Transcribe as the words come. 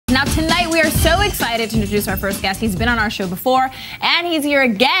Now tonight we are so excited to introduce our first guest. He's been on our show before, and he's here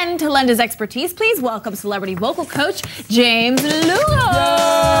again to lend his expertise. Please welcome celebrity vocal coach James Lugo.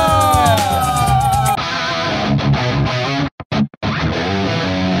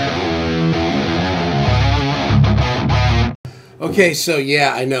 Okay, so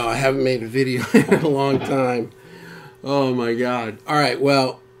yeah, I know I haven't made a video in a long time. Oh my God! All right,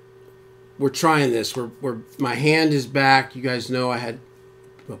 well, we're trying this. My hand is back. You guys know I had,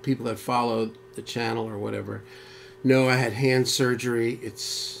 well, people that follow the channel or whatever know I had hand surgery.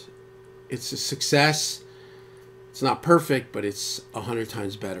 It's a success. It's not perfect, but it's 100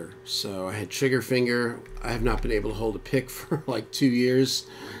 times better. So I had trigger finger. I have not been able to hold a pick for like 2 years.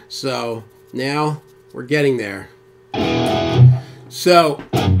 So now we're getting there. So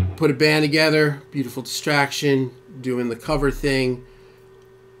put a band together, beautiful distraction, doing the cover thing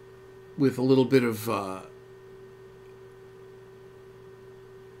with a little bit of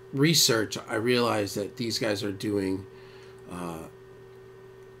research. I realized that these guys are doing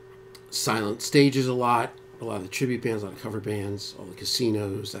silent stages a lot of the tribute bands, a lot of cover bands, all the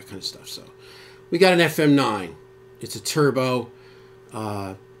casinos, that kind of stuff. So we got an FM9. It's a turbo.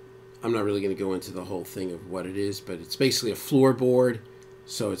 I'm not really going to go into the whole thing of what it is, but it's basically a floorboard,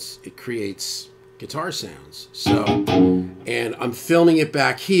 so it creates guitar sounds. So, and I'm filming it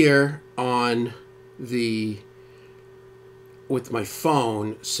back here on with my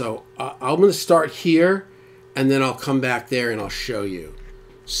phone. So I'm going to start here, and then I'll come back there and I'll show you.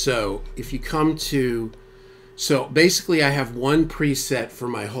 So if you come to, so basically I have one preset for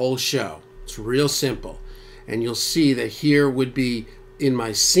my whole show. It's real simple, and you'll see that here would be in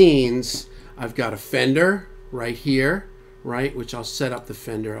my scenes. I've got a Fender right here, right, which I'll set up the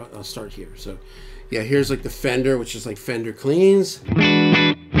Fender. I'll start here. So yeah, here's like the Fender, which is like Fender cleans.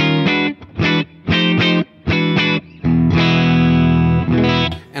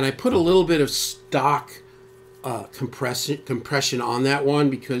 And I put a little bit of stock compression on that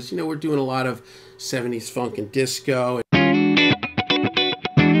one because, you know, we're doing a lot of 70s funk and disco. And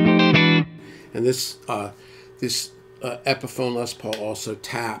this Epiphone Les Paul also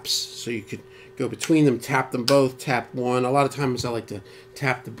taps, so you could go between them, tap them both, tap one. A lot of times I like to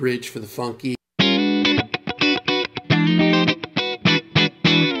tap the bridge for the funky.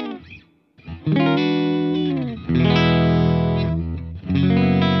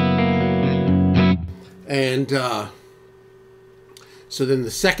 And so then the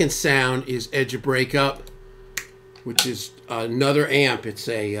second sound is Edge of Breakup, which is another amp. It's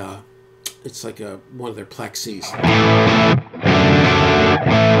a it's like one of their plexis.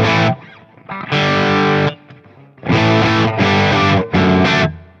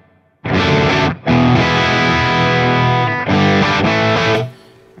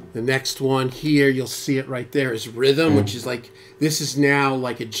 The next one here, you'll see it right there, is Rhythm, which is like, this is now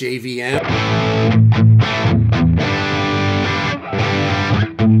like a JVM.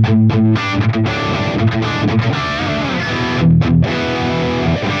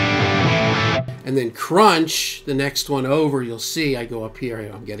 And then Crunch, the next one over, you'll see, I go up here,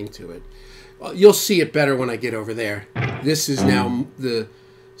 I'm getting to it. Well, you'll see it better when I get over there. This is now the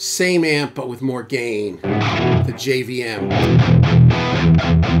same amp, but with more gain, the JVM.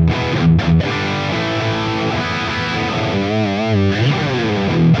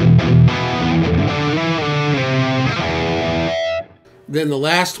 Then the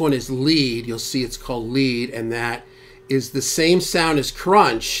last one is Lead. You'll see it's called Lead, and that is the same sound as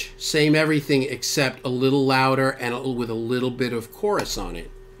Crunch, same everything except a little louder and with a little bit of chorus on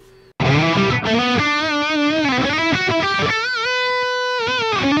it.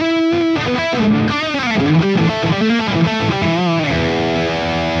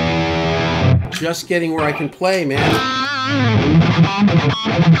 Just getting where I can play, man.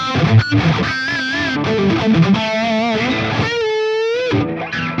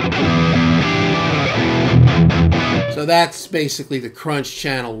 So that's basically the Crunch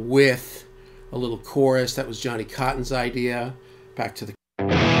channel with a little chorus. That was Johnny Cotton's idea. Back to the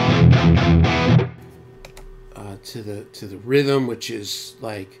to the Rhythm, which is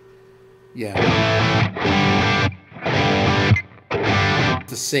like, yeah,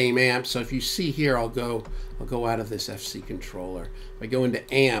 the same amp. So if you see here, I'll go out of this FC controller. If I go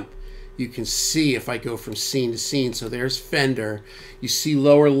into amp, you can see if I go from scene to scene. So there's Fender. You see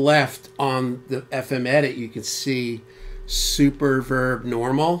lower left on the FM edit, you can see Super Verb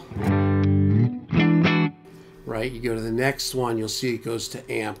Normal. Right, you go to the next one, you'll see it goes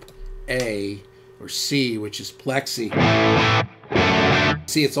to amp A or C, which is Plexi.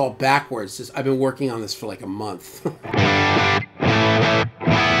 See, it's all backwards. I've been working on this for like a month.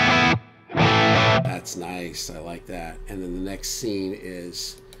 That's nice. I like that. And then the next scene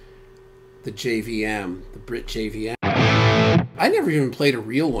is the JVM, the Brit JVM. I never even played a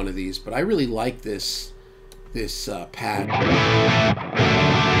real one of these, but I really like this pad.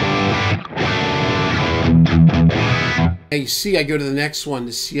 Now you see, I go to the next one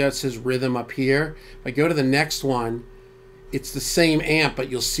to see how it says rhythm up here. If I go to the next one, it's the same amp, but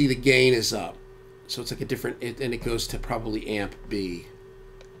you'll see the gain is up. So it's like a different, and it goes to probably amp B.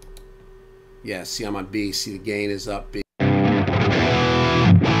 Yeah, see I'm on B, see the gain is up B.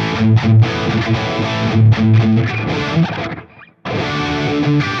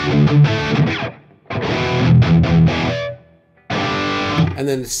 And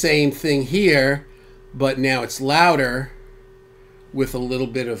then the same thing here, but now it's louder with a little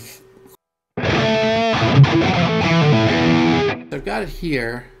bit of... I've got it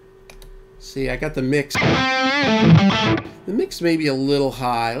here. See, I got the mix. The mix may be a little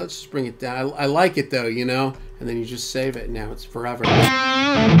high. Let's just bring it down. I like it though, you know? And then you just save it. Now it's forever.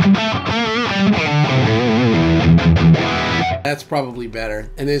 That's probably better.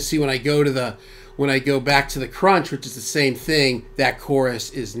 And then see, when I go back to the crunch, which is the same thing, that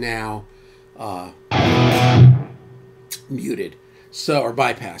chorus is now muted. So, or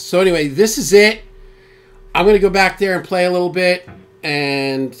bypassed. So anyway, this is it. I'm going to go back there and play a little bit.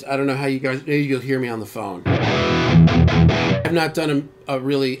 And I don't know how you guys, maybe you'll hear me on the phone. I've not done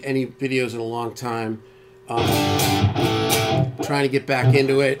really any videos in a long time. Trying to get back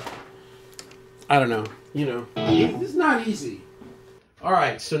into it. I don't know. You know, it's not easy. All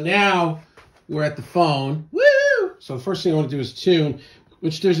right, so now we're at the phone. Woo! So the first thing I want to do is tune,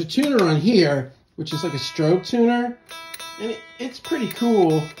 which there's a tuner on here, which is like a strobe tuner. And it's pretty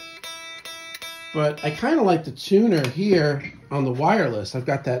cool. But I kind of like the tuner here on the wireless. I've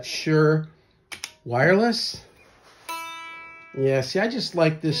got that Shure wireless. Yeah, see, I just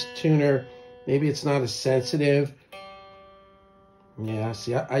like this tuner. Maybe it's not as sensitive. Yeah,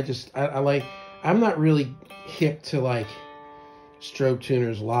 see, I like, I'm not really hip to like strobe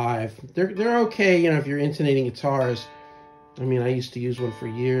tuners live. They're okay, you know, if you're intonating guitars. I mean, I used to use one for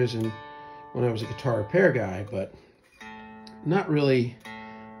years and when I was a guitar repair guy, but not really.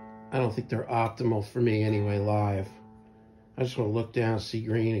 I don't think they're optimal for me anyway live. I just want to look down, see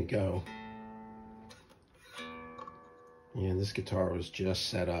green, and go. Yeah, this guitar was just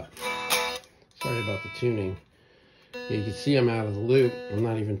set up. Sorry about the tuning. Yeah, you can see I'm out of the loop. I'm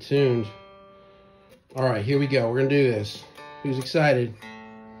not even tuned. All right, here we go. We're gonna do this. Who's excited?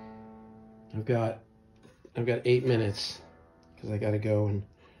 I've got 8 minutes because I got to go and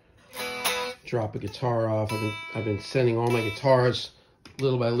drop a guitar off. I've been sending all my guitars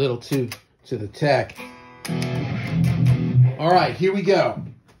little by little to the tech. All right, here we go.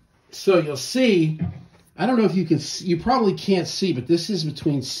 So you'll see, I don't know if you can see, you probably can't see, but this is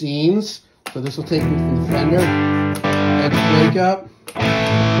between scenes. So this will take me from the Fender, edge breakup,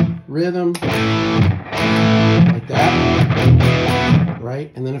 rhythm, like that,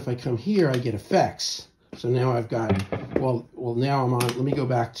 right? And then if I come here, I get effects. So now I've got, well now I'm on, let me go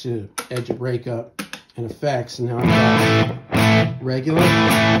back to edge of breakup and effects, and now I've got regular,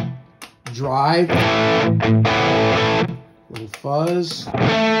 drive, little fuzz,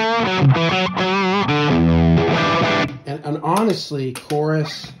 and honestly,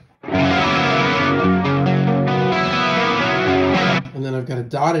 chorus, and then I've got a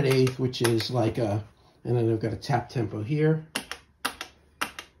dotted eighth, which is like a, and then I've got a tap tempo here.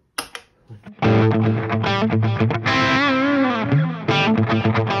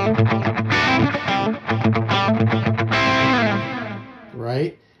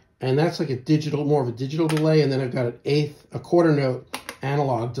 Right? And that's like a digital, more of a digital delay, and then I've got an eighth, a quarter note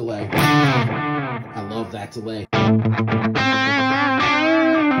analog delay. I love that delay.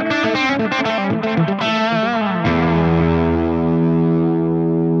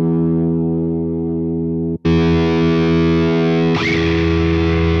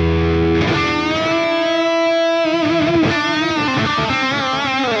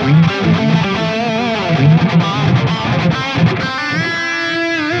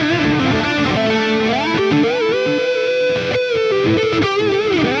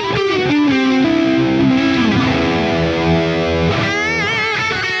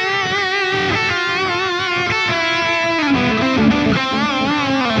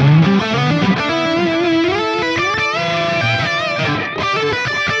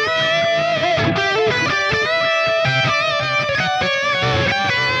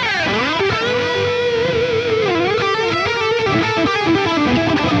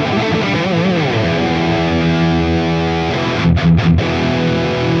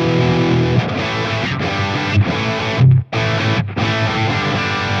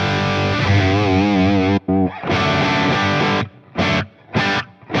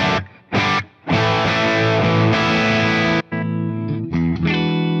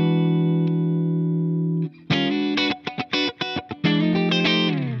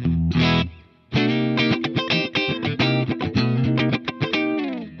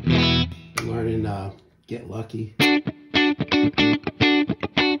 get lucky.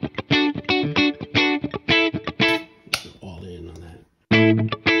 All in on that.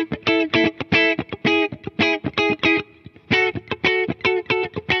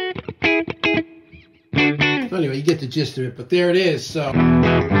 So anyway, you get the gist of it, but there it is. So,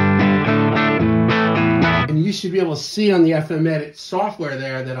 and you should be able to see on the FM Edit software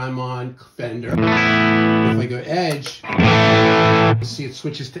there that I'm on Fender. If I go Edge, you see it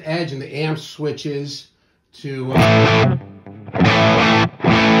switches to Edge, and the amp switches to. And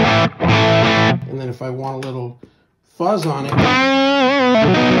then if I want a little fuzz on it, I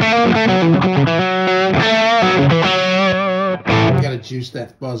gotta juice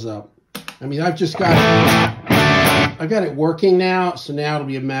that fuzz up. I mean, I've got it working now, so now it'll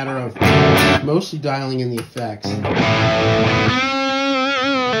be a matter of mostly dialing in the effects.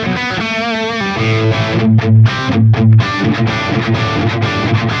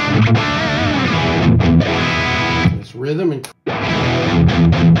 It's rhythm and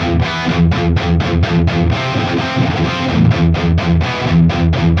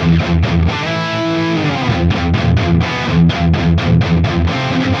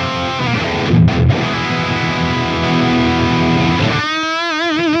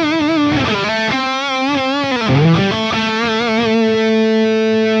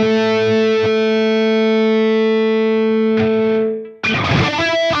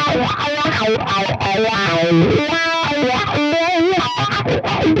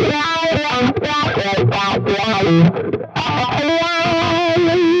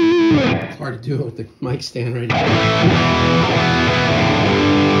it's hard to do it with the mic stand right now.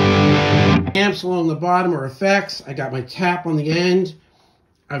 Amps along the bottom are effects. I got my tap on the end.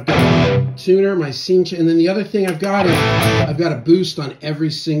 I've got my tuner, my scene, and then the other thing I've got is I've got a boost on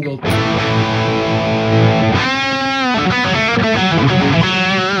every single.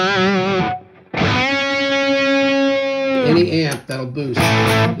 Any amp that'll boost.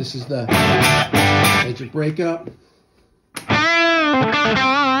 This is the major breakup.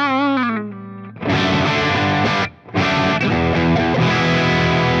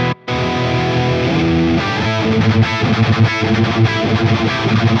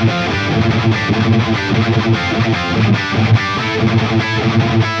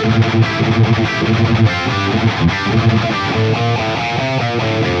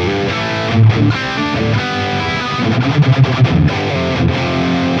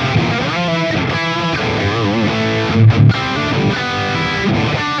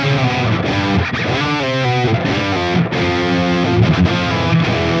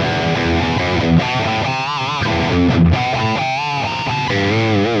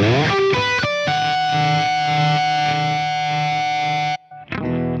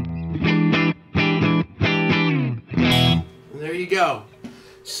 There you go.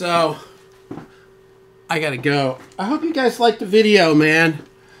 So I gotta go. I hope you guys liked the video, man.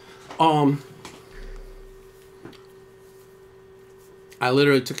 I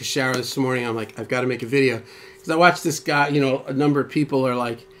literally took a shower this morning. I'm like, I've got to make a video because I watched this guy. You know, a number of people are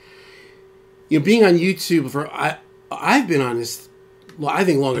like, you know, being on YouTube for I've been on this. Well, I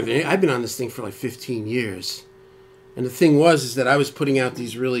think longer than I've been on this thing for like 15 years. And the thing is that I was putting out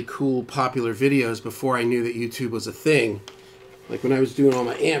these really cool, popular videos before I knew that YouTube was a thing. Like when I was doing all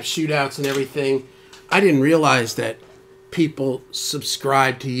my amp shootouts and everything, I didn't realize that people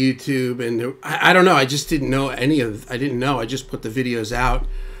subscribe to YouTube, and I don't know. I just didn't know I didn't know. I just put the videos out,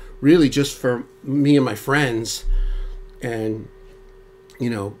 really just for me and my friends, and you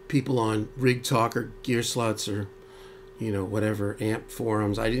know, people on Rig Talk or Gear Sluts or you know whatever amp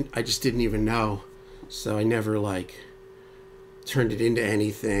forums. I just didn't even know, so I never like turned it into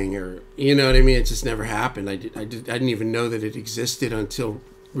anything, or you know what I mean. It just never happened. I didn't even know that it existed until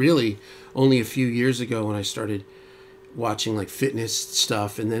really only a few years ago when I started watching like fitness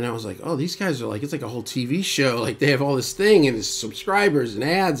stuff, and then I was like, oh, these guys are like, it's like a whole TV show, like they have all this thing and this subscribers and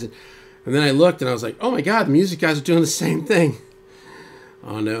ads, and then I looked and I was like, oh my god, the music guys are doing the same thing.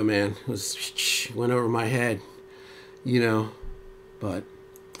 Oh no, man, it went over my head, you know. But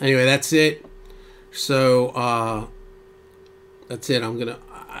anyway, that's it. So that's it.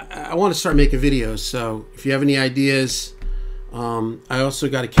 I want to start making videos, so if you have any ideas, I also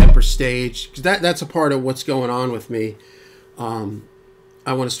got a Kemper stage because that's a part of what's going on with me. I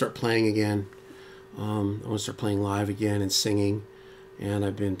want to start playing again. I want to start playing live again and singing. And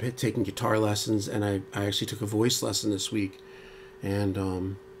I've been taking guitar lessons, and I actually took a voice lesson this week. And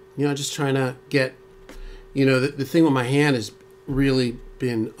you know, just trying to get, you know, the thing with my hand has really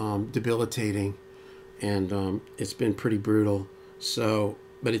been debilitating, and it's been pretty brutal. So,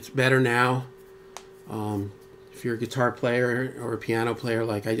 but it's better now. If you're a guitar player or a piano player,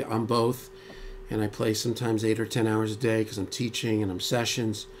 like I'm both, and I play sometimes 8 or 10 hours a day because I'm teaching and I'm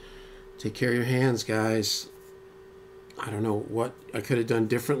sessions. Take care of your hands, guys. I don't know what I could have done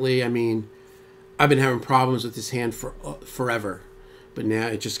differently. I mean, I've been having problems with this hand for forever, but now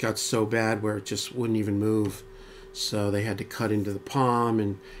it just got so bad where it just wouldn't even move. So they had to cut into the palm,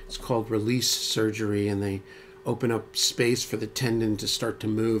 and it's called release surgery, and they open up space for the tendon to start to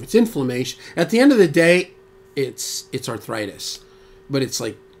move. It's inflammation. At the end of the day, it's arthritis, but it's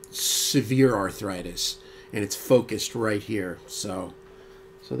like severe arthritis, and it's focused right here. So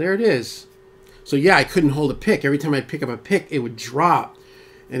there it is. So yeah, I couldn't hold a pick. Every time I pick up a pick, it would drop,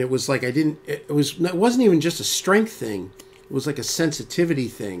 and it was like it wasn't even just a strength thing. It was like a sensitivity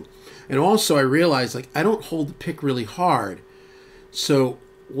thing. And also I realized, like, I don't hold the pick really hard. So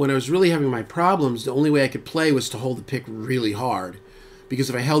when I was really having my problems, the only way I could play was to hold the pick really hard. Because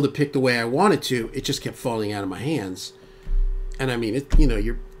if I held the pick the way I wanted to, it just kept falling out of my hands. And I mean,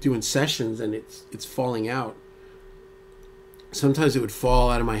 you're doing sessions and it's falling out. Sometimes it would fall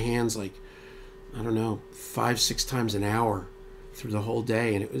out of my hands like, I don't know, 5-6 times an hour through the whole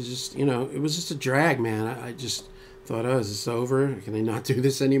day. And it was just, it was just a drag, man. I just thought, oh, is this over? Can I not do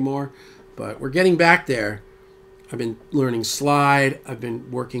this anymore? But we're getting back there. I've been learning slide. I've been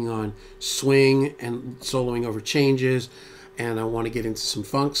working on swing and soloing over changes. And I want to get into some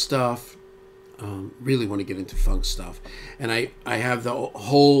funk stuff. Really want to get into funk stuff. And I have the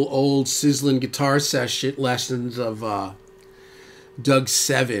whole old sizzling guitar lessons of Doug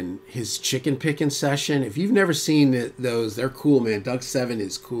Seven, his chicken picking session. If you've never seen those, they're cool, man. Doug Seven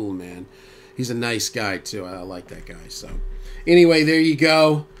is cool, man. He's a nice guy too. I like that guy. So anyway, there you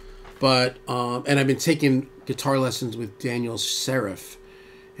go. But and I've been taking guitar lessons with Daniel Serif,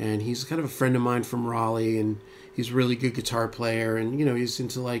 and he's kind of a friend of mine from Raleigh, and he's a really good guitar player, and he's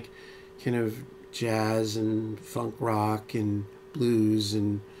into like kind of jazz and funk rock and blues,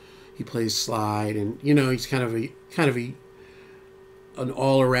 and he plays slide, and he's kind of an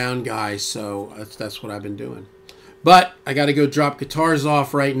all-around guy. So that's what I've been doing. But I got to go drop guitars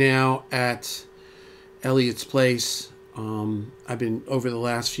off right now at Elliot's place. I've been, over the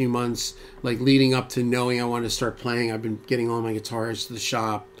last few months, like leading up to knowing I wanted to start playing, I've been getting all my guitars to the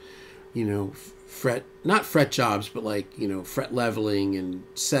shop, not fret jobs, but like, fret leveling and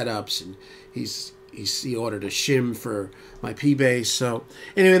setups. And he ordered a shim for my P bass. So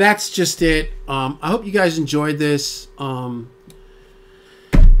anyway, that's just it. I hope you guys enjoyed this.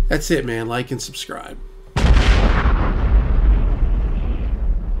 That's it, man. Like and subscribe.